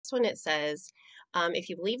first one, it says, if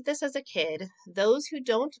you believe this as a kid, those who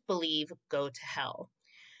don't believe go to hell.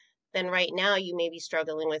 Then right now you may be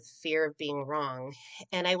struggling with fear of being wrong.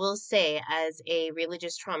 And I will say, as a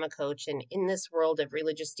religious trauma coach and in this world of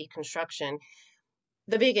religious deconstruction,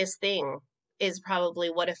 the biggest thing is probably,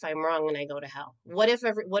 what if I'm wrong and I go to hell? What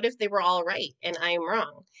if they were all right and I'm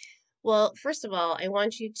wrong? Well, first of all, I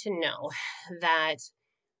want you to know that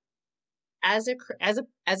as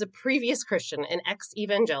a previous Christian, an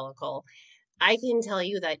ex-evangelical, I can tell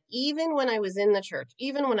you that even when I was in the church,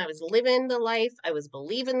 even when I was living the life, I was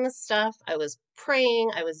believing the stuff, I was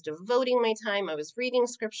praying, I was devoting my time, I was reading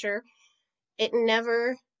scripture, it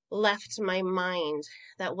never left my mind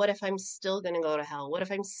that what if I'm still going to go to hell? What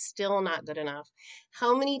if I'm still not good enough?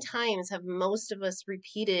 How many times have most of us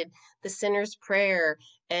repeated the sinner's prayer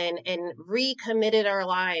and recommitted our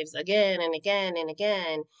lives again and again and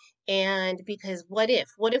again? And because what if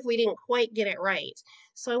we didn't quite get it right?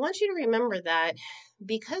 So I want you to remember that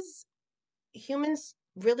because humans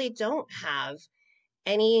really don't have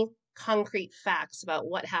any concrete facts about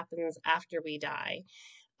what happens after we die.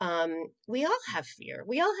 We all have fear.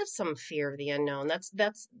 We all have some fear of the unknown.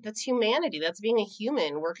 That's humanity. That's being a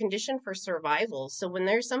human. We're conditioned for survival. So when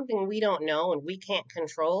there's something we don't know and we can't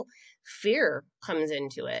control, fear comes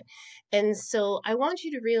into it. And so I want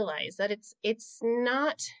you to realize that it's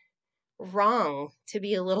not wrong to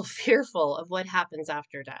be a little fearful of what happens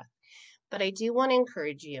after death. But I do want to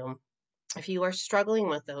encourage you, if you are struggling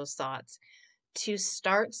with those thoughts, to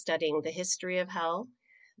start studying the history of hell,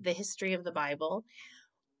 the history of the Bible,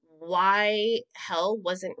 why hell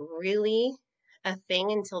wasn't really a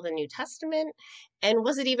thing until the New Testament, and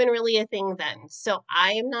was it even really a thing then? So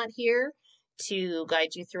I am not here to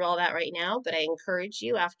guide you through all that right now, but I encourage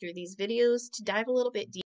you after these videos to dive a little bit deeper